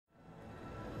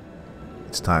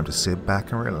it's time to sit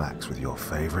back and relax with your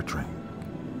favorite drink.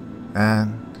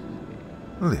 And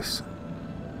listen.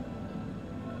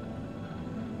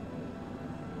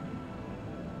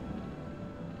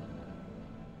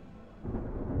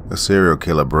 A serial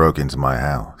killer broke into my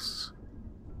house.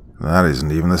 That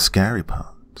isn't even the scary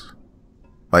part.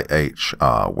 By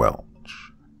H.R. Welch.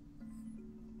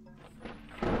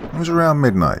 It was around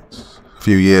midnight, a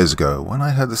few years ago, when I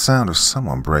heard the sound of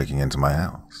someone breaking into my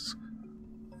house.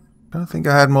 I don't think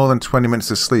I had more than 20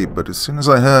 minutes of sleep, but as soon as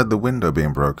I heard the window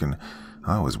being broken,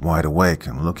 I was wide awake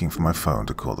and looking for my phone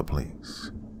to call the police.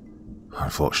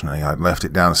 Unfortunately, I'd left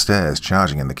it downstairs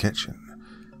charging in the kitchen,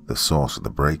 the source of the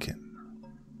break-in.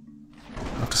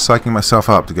 After psyching myself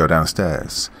up to go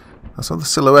downstairs, I saw the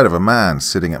silhouette of a man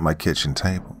sitting at my kitchen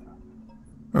table.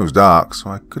 It was dark,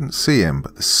 so I couldn't see him,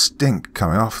 but the stink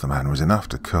coming off the man was enough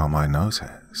to curl my nose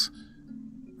hairs.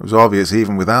 It was obvious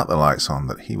even without the lights on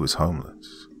that he was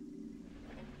homeless.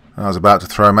 I was about to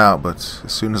throw him out, but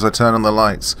as soon as I turned on the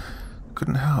lights, I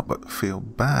couldn't help but feel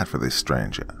bad for this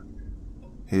stranger.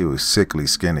 He was sickly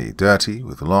skinny, dirty,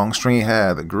 with long stringy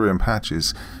hair that grew in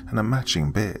patches and a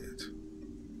matching beard.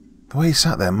 The way he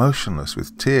sat there motionless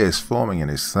with tears forming in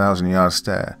his 1,000-yard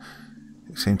stare,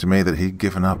 it seemed to me that he'd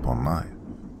given up on life.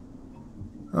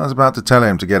 I was about to tell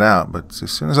him to get out, but as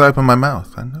soon as I opened my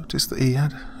mouth, I noticed that he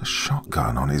had a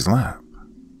shotgun on his lap.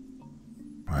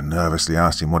 I nervously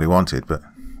asked him what he wanted, but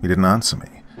he didn't answer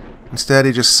me. Instead,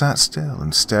 he just sat still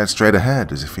and stared straight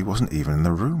ahead as if he wasn't even in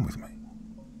the room with me.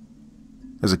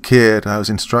 As a kid, I was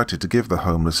instructed to give the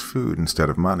homeless food instead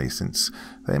of money, since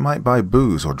they might buy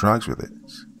booze or drugs with it.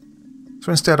 So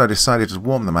instead I decided to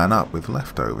warm the man up with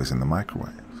leftovers in the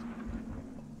microwave.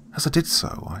 As I did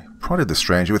so, I prodded the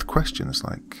stranger with questions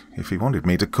like if he wanted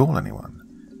me to call anyone.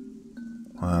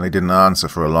 Well, he didn't answer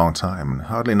for a long time and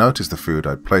hardly noticed the food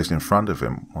I'd placed in front of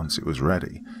him once it was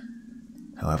ready.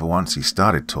 However, once he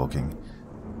started talking,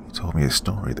 he told me a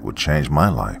story that would change my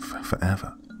life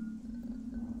forever.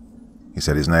 He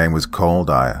said his name was Cole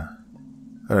Dyer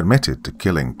and admitted to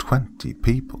killing 20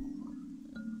 people.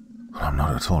 I'm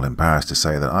not at all embarrassed to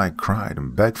say that I cried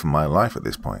and begged for my life at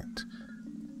this point.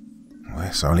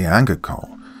 This only angered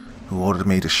Cole, who ordered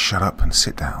me to shut up and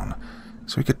sit down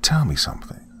so he could tell me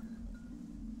something.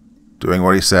 Doing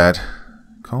what he said,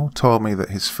 Cole told me that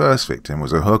his first victim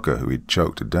was a hooker who he'd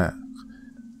choked to death.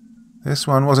 This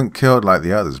one wasn't killed like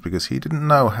the others because he didn't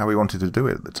know how he wanted to do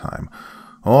it at the time,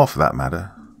 or for that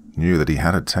matter, knew that he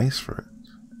had a taste for it.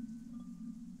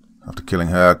 After killing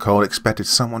her, Cole expected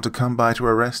someone to come by to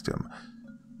arrest him,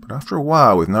 but after a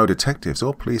while, with no detectives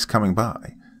or police coming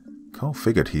by, Cole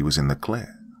figured he was in the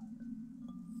clear.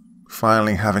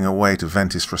 Finally having a way to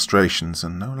vent his frustrations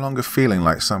and no longer feeling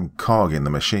like some cog in the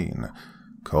machine,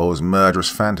 Cole's murderous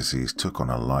fantasies took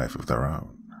on a life of their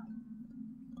own.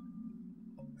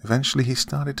 Eventually he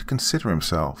started to consider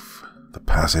himself the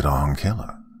pass-it-on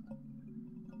killer.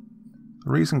 The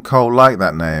reason Cole liked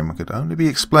that name could only be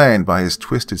explained by his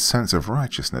twisted sense of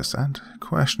righteousness and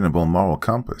questionable moral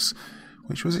compass,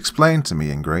 which was explained to me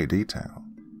in great detail.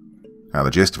 Now the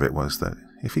gist of it was that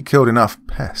if he killed enough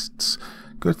pests,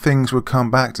 good things would come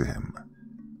back to him.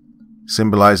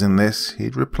 Symbolizing this,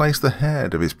 he'd replace the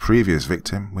head of his previous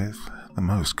victim with the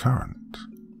most current.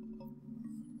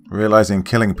 Realizing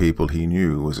killing people he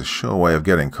knew was a sure way of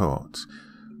getting caught,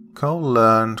 Cole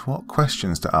learned what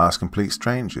questions to ask complete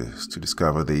strangers to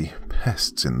discover the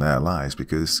pests in their lives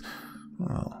because,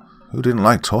 well, who didn't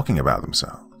like talking about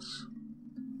themselves?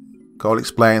 Cole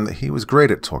explained that he was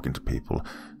great at talking to people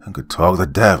and could talk the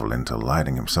devil into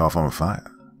lighting himself on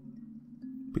fire.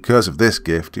 Because of this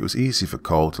gift, it was easy for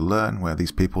Cole to learn where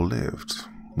these people lived,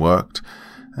 worked,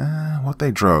 what they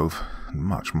drove, and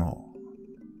much more.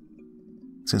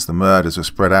 Since the murders were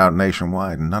spread out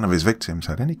nationwide and none of his victims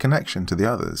had any connection to the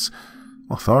others,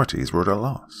 authorities were at a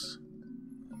loss.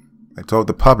 They told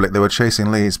the public they were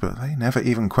chasing leads, but they never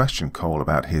even questioned Cole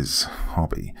about his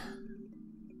hobby.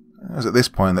 It was at this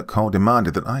point that Cole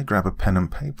demanded that I grab a pen and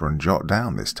paper and jot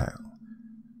down this tale.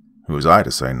 Who was I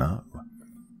to say no?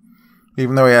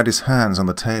 Even though he had his hands on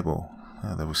the table,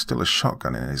 there was still a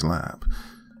shotgun in his lap.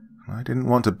 I didn't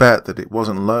want to bet that it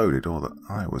wasn't loaded or that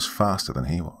I was faster than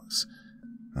he was.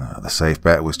 The safe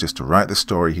bet was just to write the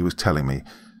story he was telling me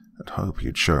and hope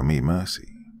he'd show me mercy.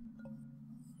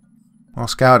 While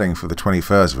scouting for the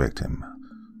 21st victim,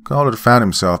 Cole had found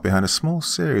himself behind a small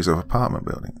series of apartment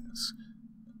buildings.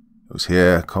 It was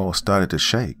here Cole started to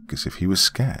shake as if he was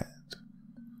scared.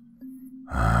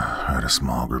 I heard a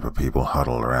small group of people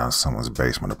huddled around someone's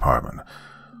basement apartment,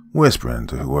 whispering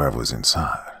to whoever was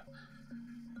inside.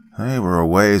 They were a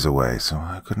ways away, so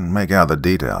I couldn't make out the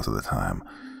details at the time.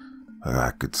 but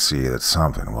I could see that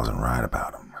something wasn't right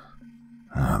about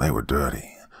them. They were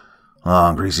dirty,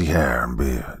 long greasy hair and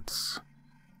beards.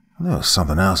 And there was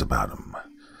something else about them.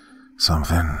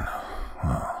 Something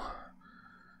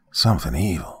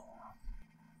evil.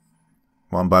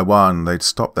 One by one, they'd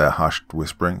stop their hushed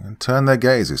whispering and turn their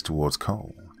gazes towards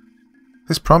Cole.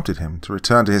 This prompted him to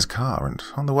return to his car, and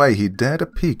on the way he dared a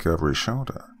peek over his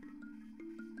shoulder.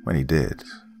 When he did,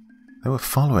 they were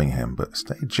following him, but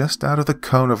stayed just out of the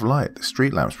cone of light the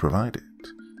street lamps provided.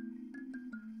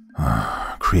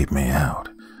 Creeped me out.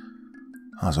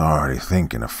 I was already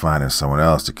thinking of finding someone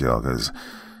else to kill, because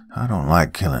I don't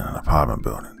like killing in apartment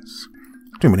buildings.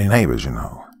 Too many neighbors, you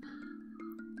know.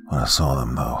 When I saw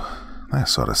them, though, that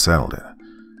sort of settled it.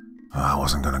 I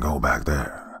wasn't going to go back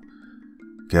there.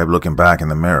 Kept looking back in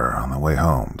the mirror on the way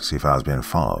home to see if I was being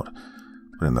followed,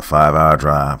 but in the 5-hour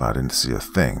drive I didn't see a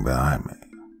thing behind me.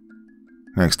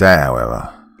 Next day,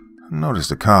 however, I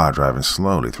noticed a car driving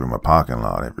slowly through my parking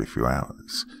lot every few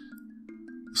hours.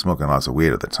 Smoking lots of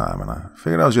weed at the time, and I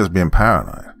figured I was just being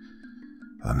paranoid.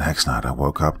 The next night I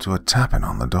woke up to a tapping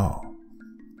on the door.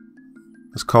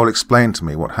 As Cole explained to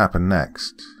me what happened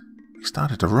next, he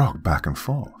started to rock back and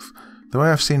forth, the way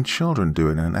I've seen children do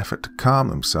in an effort to calm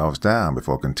themselves down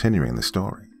before continuing the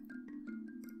story.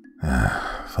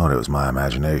 Thought it was my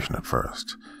imagination at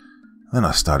first. Then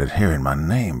I started hearing my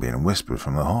name being whispered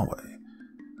from the hallway.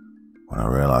 When I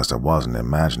realized I wasn't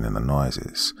imagining the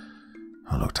noises,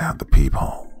 I looked out the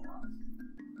peephole.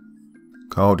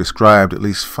 Cole described at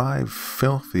least 5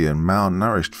 filthy and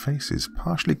malnourished faces,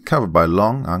 partially covered by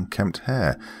long, unkempt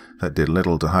hair that did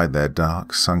little to hide their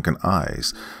dark, sunken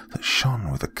eyes that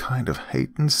shone with a kind of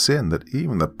hate and sin that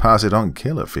even the pass-it-on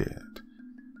killer feared.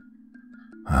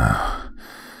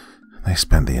 They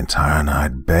spent the entire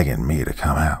night begging me to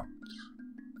come out.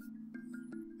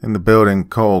 In the building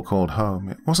Cole called home,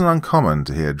 it wasn't uncommon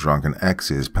to hear drunken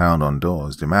exes pound on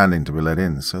doors demanding to be let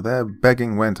in, so their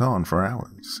begging went on for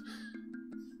hours.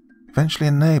 Eventually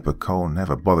a neighbor Cole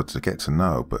never bothered to get to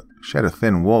know, but shared a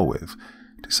thin wall with,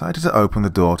 decided to open the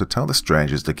door to tell the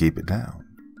strangers to keep it down.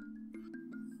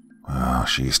 Well,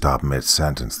 she stopped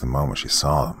mid-sentence the moment she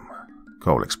saw them,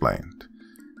 Cole explained.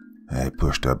 They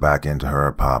pushed her back into her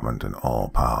apartment and all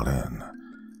piled in.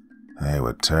 They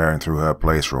were tearing through her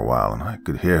place for a while, and I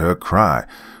could hear her cry,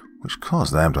 which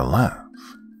caused them to laugh.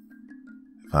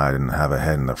 If I didn't have a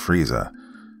head in the freezer,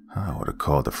 I would have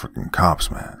called the frickin'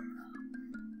 cops, man.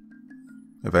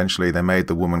 Eventually, they made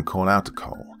the woman call out to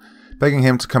Cole, begging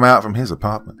him to come out from his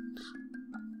apartment.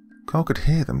 Cole could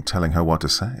hear them telling her what to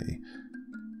say.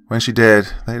 When she did,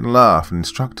 they'd laugh and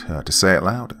instruct her to say it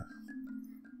louder.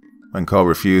 When Cole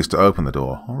refused to open the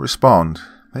door or respond,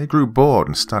 they grew bored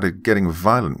and started getting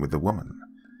violent with the woman.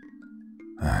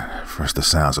 First the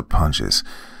sounds of punches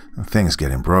and things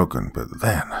getting broken, but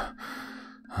then,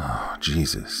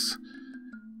 Jesus,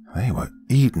 they were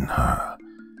eating her.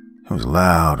 It was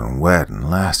loud and wet and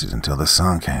lasted until the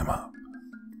sun came up.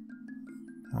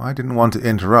 I didn't want to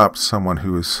interrupt someone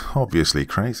who was obviously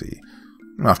crazy.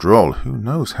 After all, who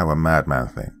knows how a madman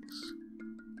thinks?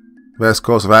 The best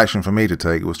course of action for me to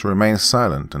take was to remain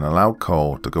silent and allow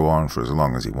Cole to go on for as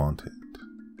long as he wanted.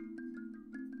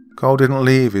 Cole didn't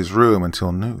leave his room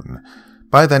until noon.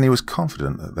 By then he was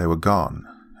confident that they were gone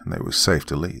and they were safe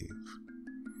to leave.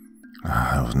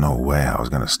 There was no way I was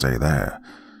going to stay there.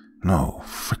 No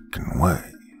frickin' way.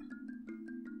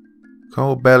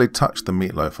 Cole barely touched the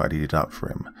meatloaf I'd heated up for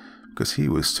him because he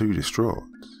was too distraught.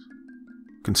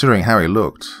 Considering how he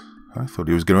looked, I thought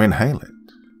he was going to inhale it.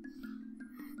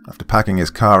 After packing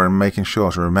his car and making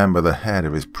sure to remember the head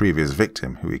of his previous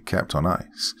victim who he kept on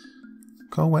ice,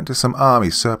 Cole went to some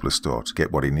army surplus store to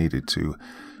get what he needed to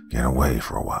get away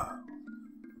for a while.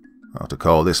 After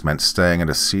Cole, this meant staying at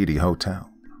a seedy hotel.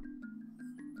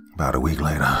 About a week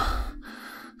later, I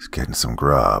was getting some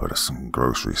grub at some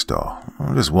grocery store.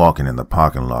 I'm just walking in the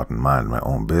parking lot and minding my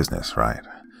own business, right?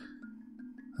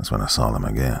 That's when I saw them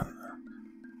again.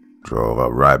 Drove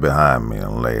up right behind me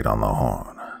and laid on the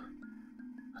horn.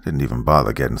 I didn't even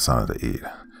bother getting something to eat.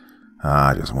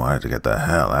 I just wanted to get the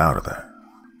hell out of there.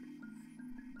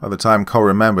 By the time Cole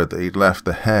remembered that he'd left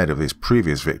the head of his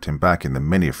previous victim back in the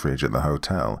mini-fridge at the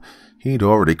hotel, he'd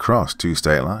already crossed 2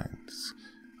 state lines.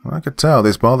 And I could tell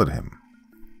this bothered him.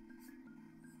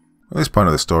 At this point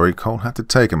of the story, Cole had to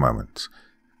take a moment,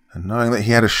 and knowing that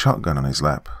he had a shotgun on his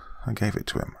lap, I gave it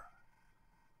to him.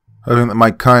 Hoping that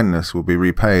my kindness would be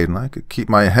repaid and I could keep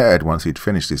my head once he'd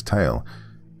finished his tale,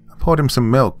 I poured him some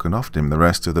milk and offered him the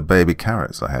rest of the baby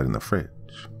carrots I had in the fridge.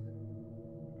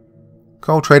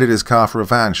 Cole traded his car for a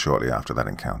van shortly after that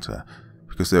encounter,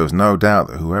 because there was no doubt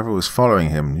that whoever was following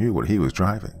him knew what he was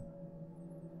driving.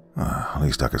 At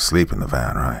least I could sleep in the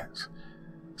van, right?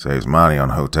 Saves money on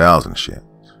hotels and shit.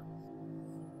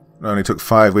 It only took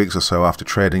 5 weeks or so after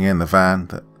trading in the van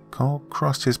that Cole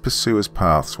crossed his pursuers'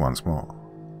 paths once more.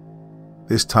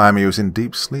 This time he was in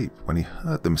deep sleep when he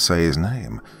heard them say his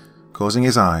name, causing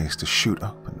his eyes to shoot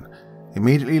open,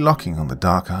 immediately locking on the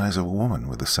dark eyes of a woman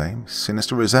with the same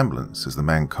sinister resemblance as the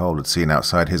man Cole had seen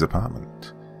outside his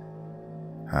apartment.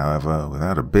 However,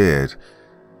 without a beard,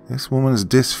 this woman's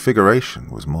disfiguration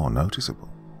was more noticeable.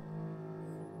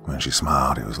 When she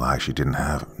smiled, it was like she didn't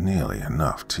have nearly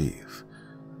enough teeth.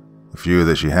 The few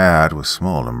that she had were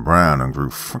small and brown and grew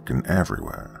frickin'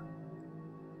 everywhere.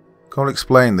 Cole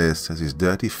explained this as his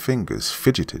dirty fingers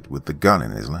fidgeted with the gun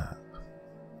in his lap.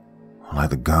 Like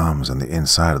the gums and the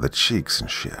inside of the cheeks and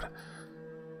shit.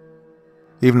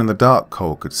 Even in the dark,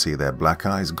 Cole could see their black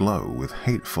eyes glow with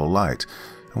hateful light,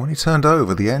 and when he turned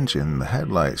over the engine, the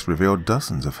headlights revealed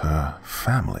dozens of her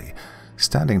family,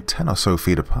 standing 10 or so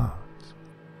feet apart.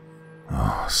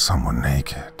 Oh, someone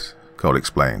naked, Cole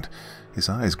explained, his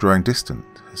eyes growing distant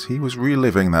as he was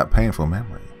reliving that painful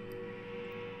memory.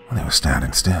 Well, they were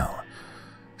standing still,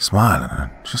 smiling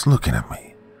and just looking at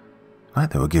me,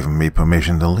 like they were giving me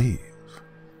permission to leave.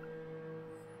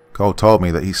 Cole told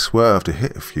me that he swerved to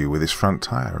hit a few with his front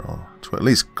tire, or to at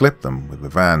least clip them with the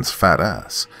van's fat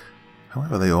ass.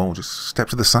 However, they all just stepped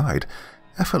to the side,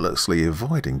 effortlessly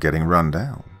avoiding getting run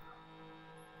down.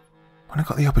 When I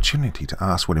got the opportunity to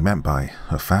ask what he meant by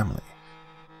her family,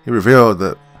 he revealed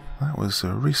that that was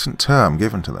a recent term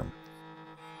given to them.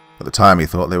 At the time he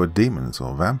thought they were demons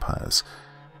or vampires,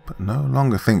 but no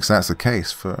longer thinks that's the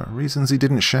case for reasons he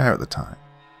didn't share at the time.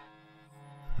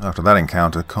 After that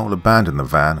encounter, Cole abandoned the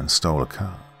van and stole a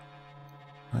car.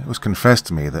 It was confessed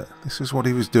to me that this is what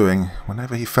he was doing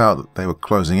whenever he felt that they were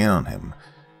closing in on him,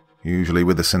 usually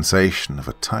with the sensation of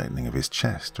a tightening of his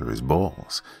chest or his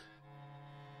balls,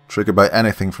 triggered by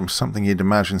anything from something he'd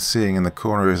imagined seeing in the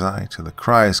corner of his eye to the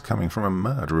cries coming from a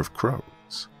murder of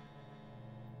crows.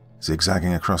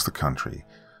 Zigzagging across the country,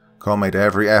 Cole made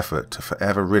every effort to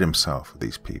forever rid himself of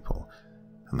these people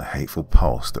and the hateful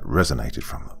pulse that resonated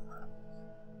from them.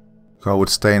 Cole would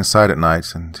stay inside at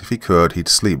night, and if he could, he'd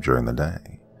sleep during the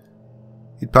day.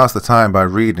 He'd pass the time by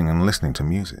reading and listening to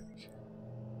music.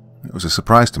 It was a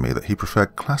surprise to me that he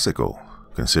preferred classical,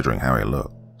 considering how he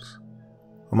looked.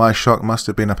 Well, my shock must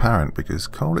have been apparent because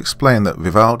Cole explained that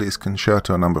Vivaldi's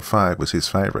Concerto No. 5 was his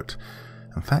favourite,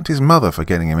 and thanked his mother for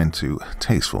getting him into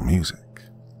tasteful music.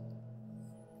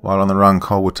 While on the run,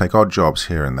 Cole would take odd jobs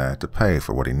here and there to pay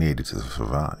for what he needed to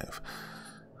survive.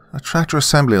 A tractor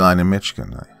assembly line in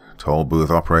Michigan, a toll booth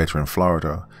operator in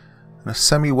Florida, and a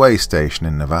semi-way station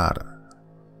in Nevada.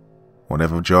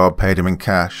 Whatever job paid him in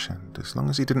cash, and as long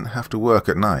as he didn't have to work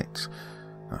at night,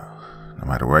 no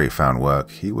matter where he found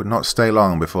work, he would not stay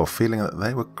long before feeling that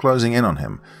they were closing in on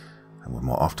him, and would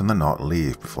more often than not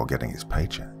leave before getting his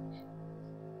paycheck.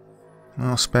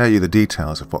 I'll spare you the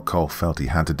details of what Cole felt he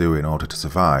had to do in order to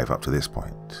survive up to this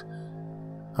point.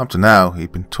 Up to now,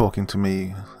 he'd been talking to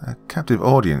me, a captive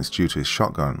audience due to his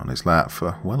shotgun on his lap,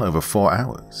 for well over 4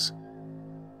 hours.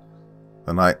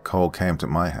 The night Cole came to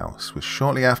my house was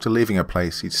shortly after leaving a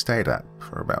place he'd stayed at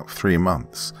for about 3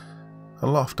 months, a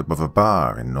loft above a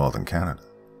bar in northern Canada.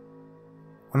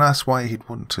 When asked why he'd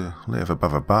want to live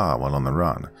above a bar while on the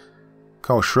run,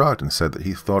 Cole shrugged and said that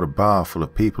he thought a bar full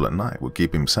of people at night would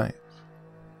keep him safe.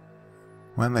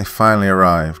 When they finally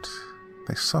arrived,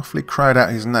 they softly cried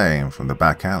out his name from the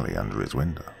back alley under his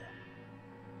window.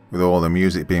 With all the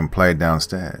music being played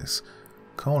downstairs,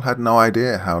 Cole had no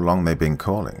idea how long they'd been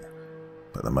calling,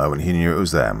 but the moment he knew it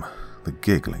was them, the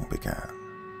giggling began.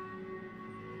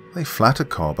 They flattered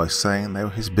Cole by saying they were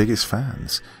his biggest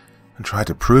fans, and tried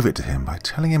to prove it to him by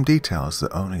telling him details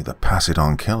that only the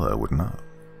pass-it-on killer would know.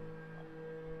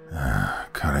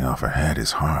 Cutting off her head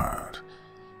is hard.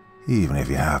 Even if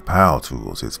you have power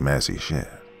tools, it's messy shit.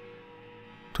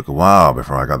 Took a while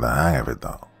before I got the hang of it,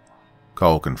 though,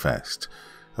 Cole confessed,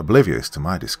 oblivious to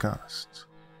my disgust.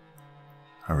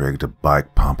 I rigged a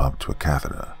bike pump up to a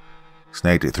catheter,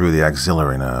 snaked it through the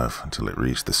axillary nerve until it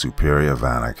reached the superior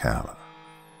vena cava.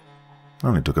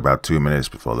 Only took about 2 minutes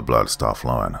before the blood stopped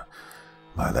flowing.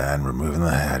 By then, removing the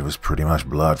head was pretty much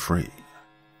blood-free.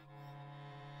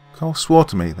 Cole swore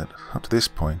to me that up to this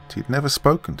point he'd never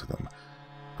spoken to them,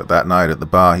 but that night at the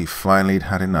bar he finally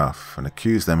had enough and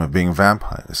accused them of being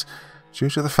vampires due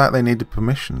to the fact they needed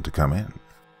permission to come in.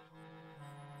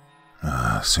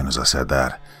 As soon as I said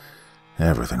that,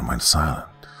 everything went silent.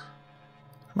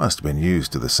 I must have been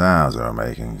used to the sounds they were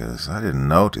making because I didn't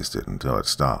notice it until it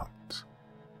stopped.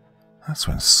 That's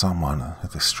when someone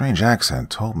with a strange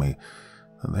accent told me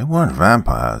that they weren't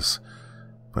vampires,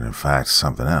 but in fact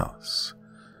something else.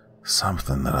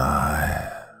 Something that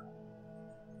I...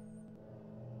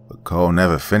 But Cole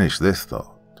never finished this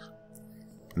thought.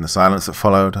 In the silence that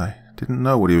followed, I didn't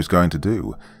know what he was going to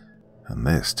do, and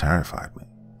this terrified me.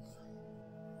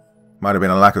 Might have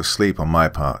been a lack of sleep on my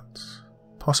part,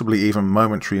 possibly even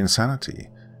momentary insanity,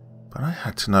 but I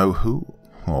had to know who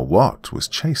or what was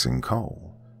chasing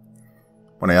Cole.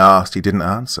 When I asked, he didn't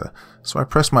answer, so I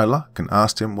pressed my luck and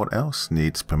asked him what else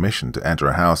needs permission to enter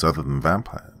a house other than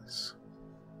vampires.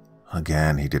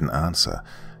 Again, he didn't answer,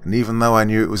 and even though I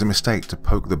knew it was a mistake to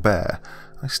poke the bear,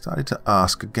 I started to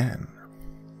ask again.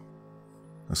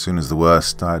 As soon as the words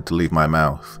started to leave my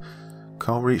mouth,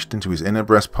 Cole reached into his inner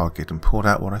breast pocket and pulled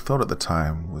out what I thought at the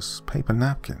time was paper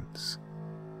napkins.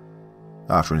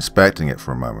 After inspecting it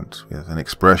for a moment, with an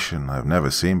expression I've never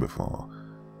seen before,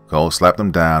 Cole slapped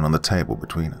them down on the table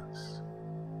between us.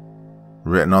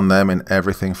 Written on them in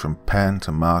everything from pen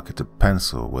to marker to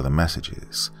pencil were the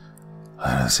messages,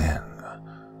 "Let us in,"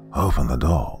 "Open the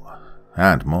door,"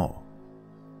 and more.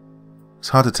 It's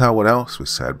hard to tell what else was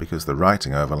said because the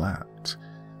writing overlapped.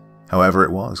 However,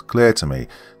 it was clear to me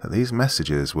that these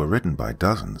messages were written by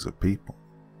dozens of people.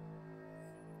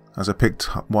 As I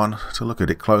picked up one to look at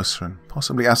it closer and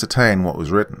possibly ascertain what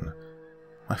was written,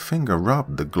 my finger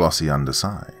rubbed the glossy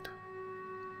underside.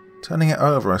 Turning it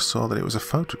over, I saw that it was a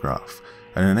photograph,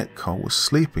 and in it Cole was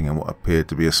sleeping in what appeared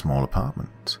to be a small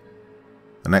apartment.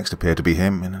 The next appeared to be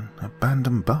him in an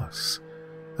abandoned bus,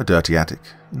 a dirty attic,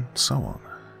 and so on.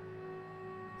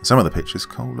 In some of the pictures,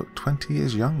 Cole looked 20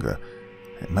 years younger.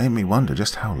 It made me wonder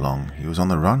just how long he was on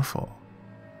the run for.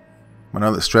 I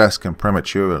know that stress can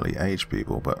prematurely age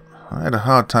people, but I had a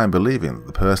hard time believing that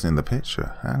the person in the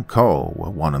picture and Cole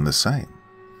were one and the same.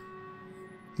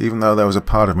 Even though there was a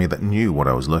part of me that knew what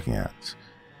I was looking at,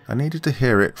 I needed to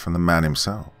hear it from the man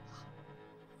himself.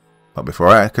 But before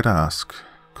I could ask,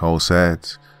 Cole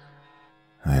said,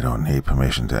 "They don't need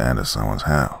permission to enter someone's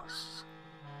house,"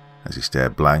 as he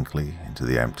stared blankly into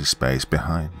the empty space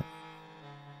behind me.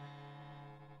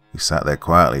 He sat there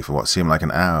quietly for what seemed like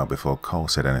an hour before Cole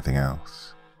said anything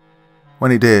else.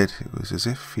 When he did, it was as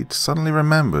if he'd suddenly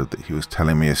remembered that he was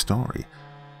telling me a story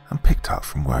and picked up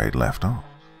from where he'd left off.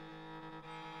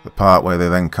 The part where they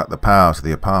then cut the power to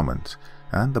the apartment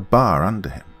and the bar under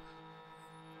him.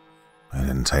 It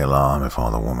didn't take long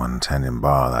before the woman tending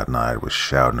bar that night was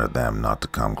shouting at them not to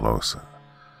come closer.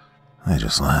 They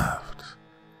just left.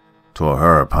 Tore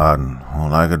her apart, and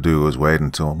all I could do was wait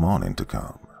until morning to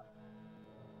come.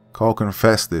 Cole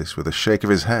confessed this with a shake of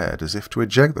his head as if to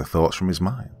eject the thoughts from his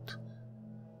mind.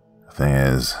 The thing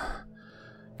is,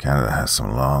 Canada has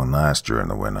some long nights during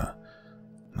the winter,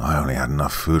 and I only had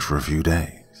enough food for a few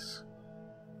days.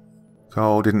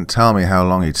 Cole didn't tell me how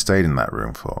long he'd stayed in that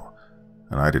room for,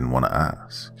 and I didn't want to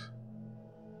ask.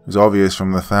 It was obvious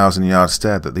from the 1,000-yard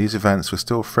stare that these events were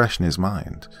still fresh in his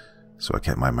mind, so I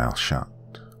kept my mouth shut.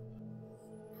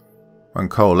 When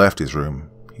Cole left his room,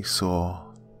 he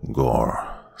saw gore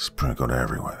sprinkled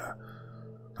everywhere,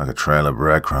 like a trail of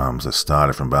breadcrumbs that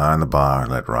started from behind the bar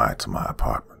and led right to my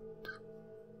apartment.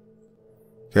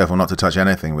 Careful not to touch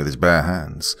anything with his bare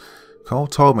hands, Cole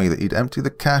told me that he'd emptied the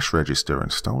cash register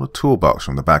and stole a toolbox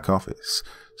from the back office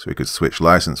so he could switch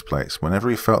license plates whenever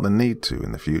he felt the need to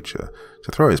in the future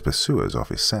to throw his pursuers off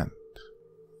his scent.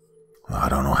 "I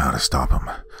don't know how to stop him,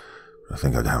 but I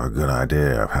think I'd have a good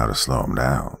idea of how to slow him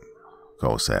down,"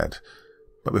 Cole said,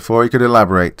 but before he could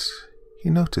elaborate, he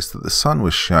noticed that the sun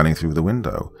was shining through the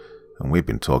window, and we'd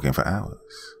been talking for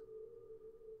hours.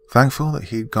 Thankful that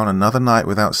he'd gone another night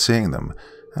without seeing them,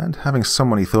 and having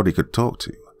someone he thought he could talk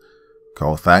to,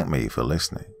 Cole thanked me for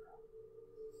listening.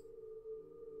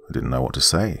 I didn't know what to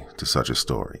say to such a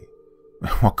story.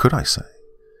 What could I say?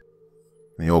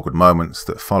 In the awkward moments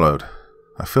that followed,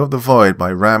 I filled the void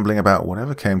by rambling about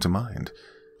whatever came to mind,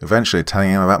 eventually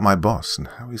telling him about my boss and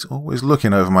how he's always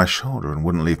looking over my shoulder and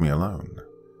wouldn't leave me alone.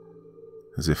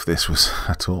 As if this was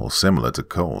at all similar to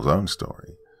Cole's own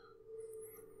story.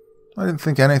 I didn't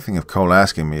think anything of Cole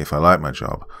asking me if I liked my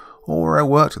job, or where I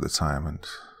worked at the time, and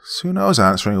soon I was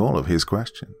answering all of his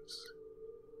questions.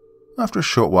 After a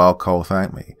short while, Cole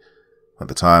thanked me. At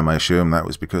the time, I assumed that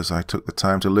was because I took the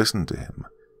time to listen to him.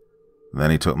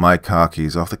 Then he took my car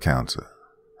keys off the counter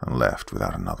and left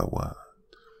without another word.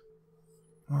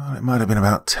 Well, it might have been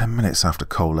about 10 minutes after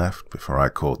Cole left before I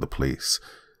called the police,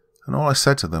 and all I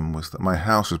said to them was that my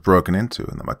house was broken into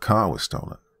and that my car was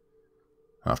stolen.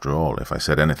 After all, if I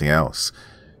said anything else,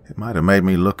 it might have made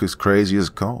me look as crazy as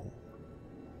Cole.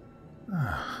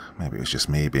 Maybe it was just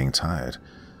me being tired,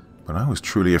 but I was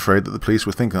truly afraid that the police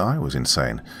would think I was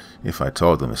insane if I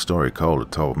told them the story Cole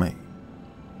had told me.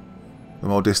 The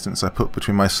more distance I put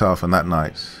between myself and that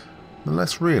night, the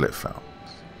less real it felt.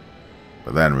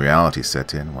 But then reality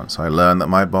set in once I learned that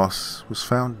my boss was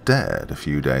found dead a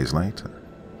few days later.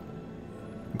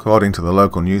 According to the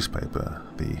local newspaper,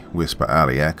 the Whisper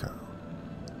Alley Echo,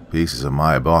 pieces of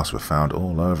my boss were found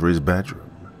all over his bedroom.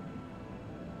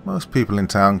 Most people in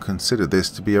town considered this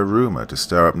to be a rumor to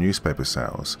stir up newspaper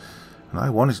sales, and I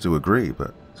wanted to agree,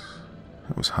 but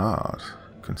it was hard,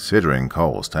 considering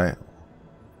Cole's tale.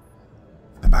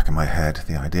 In the back of my head,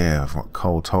 the idea of what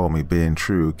Cole told me being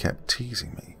true kept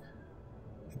teasing me.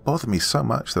 It bothered me so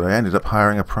much that I ended up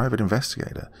hiring a private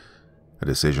investigator, a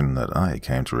decision that I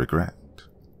came to regret.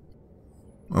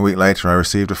 A week later, I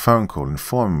received a phone call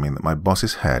informing me that my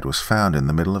boss's head was found in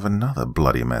the middle of another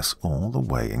bloody mess all the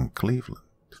way in Cleveland.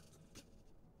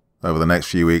 Over the next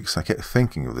few weeks, I kept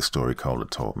thinking of the story Cole had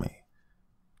told me.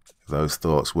 If those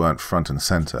thoughts weren't front and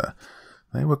center,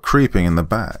 they were creeping in the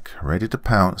back, ready to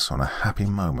pounce on a happy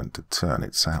moment to turn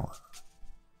it sour.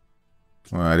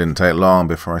 Well, it didn't take long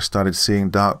before I started seeing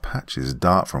dark patches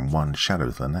dart from one shadow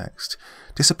to the next,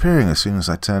 disappearing as soon as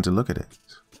I turned to look at it.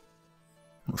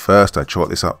 At first, I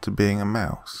chalked this up to being a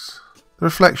mouse, the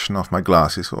reflection off my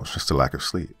glasses, or just a lack of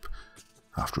sleep.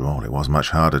 After all, it was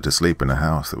much harder to sleep in a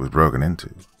house that was broken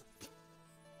into.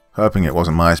 Hoping it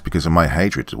wasn't mice because of my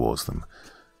hatred towards them,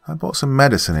 I bought some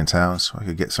medicine in town so I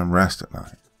could get some rest at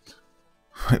night.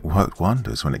 It worked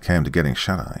wonders when it came to getting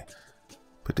shut-eye,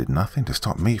 but did nothing to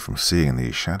stop me from seeing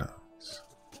these shadows.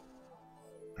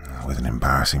 With an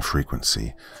embarrassing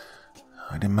frequency,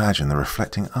 I'd imagine the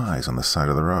reflecting eyes on the side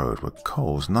of the road were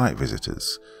Cole's night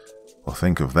visitors, or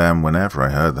think of them whenever I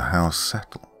heard the house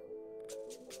settle.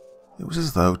 It was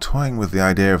as though toying with the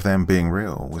idea of them being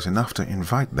real was enough to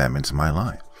invite them into my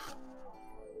life.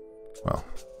 Well,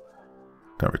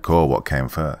 don't recall what came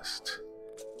first.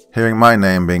 Hearing my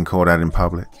name being called out in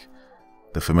public,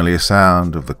 the familiar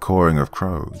sound of the cawing of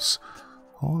crows,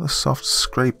 or the soft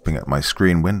scraping at my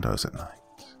screen windows at night.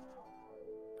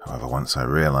 However, once I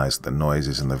realized that the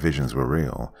noises and the visions were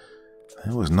real,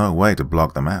 there was no way to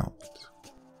block them out.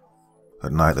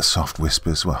 At night, the soft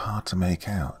whispers were hard to make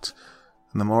out,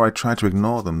 and the more I tried to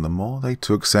ignore them, the more they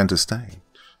took center stage.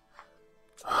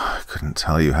 I couldn't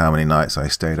tell you how many nights I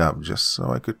stayed up just so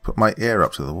I could put my ear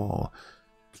up to the wall,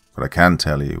 but I can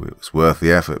tell you it was worth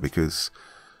the effort because,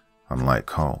 unlike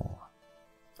Cole,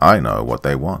 I know what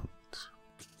they want.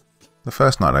 The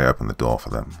first night I opened the door for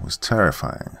them was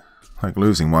terrifying, like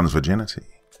losing one's virginity.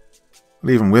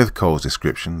 But even with Cole's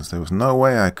descriptions, there was no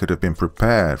way I could have been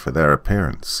prepared for their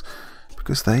appearance,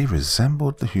 because they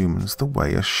resembled the humans the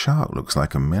way a shark looks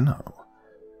like a minnow.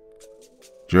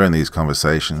 During these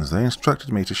conversations, they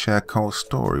instructed me to share Cole's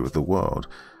story with the world,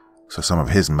 so some of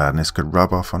his madness could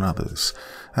rub off on others,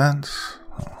 and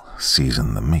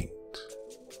season the meat.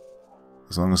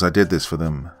 As long as I did this for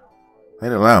them,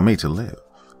 they'd allow me to live.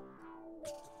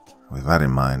 With that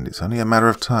in mind, it's only a matter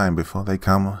of time before they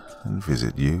come and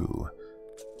visit you.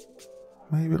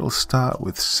 Maybe it'll start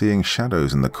with seeing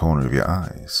shadows in the corner of your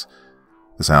eyes,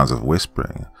 the sounds of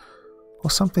whispering, or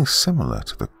something similar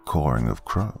to the cawing of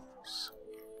crows.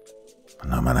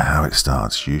 No matter how it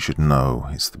starts, you should know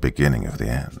it's the beginning of the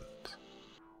end.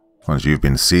 Once you've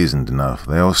been seasoned enough,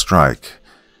 they'll strike,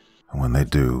 and when they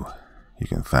do, you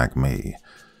can thank me.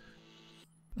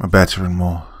 A better and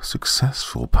more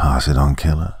successful pass-it-on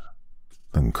killer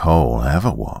than Cole ever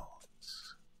was.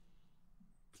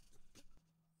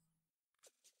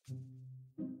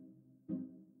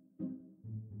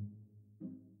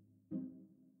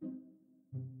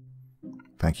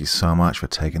 Thank you so much for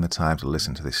taking the time to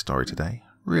listen to this story today.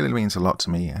 Really means a lot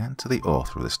to me and to the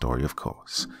author of the story, of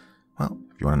course. Well,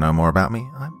 if you want to know more about me,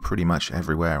 I'm pretty much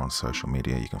everywhere on social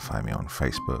media. You can find me on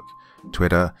Facebook,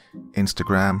 Twitter,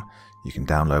 Instagram. You can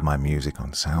download my music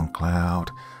on SoundCloud.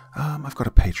 I've got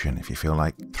a Patreon if you feel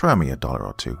like. Throw me $1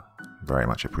 or $2. Very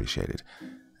much appreciated.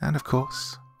 And of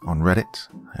course, on Reddit,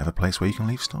 I have a place where you can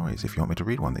leave stories if you want me to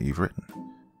read one that you've written.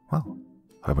 Well,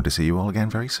 hoping to see you all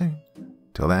again very soon.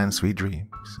 Till then, sweet dreams,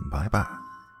 and bye-bye.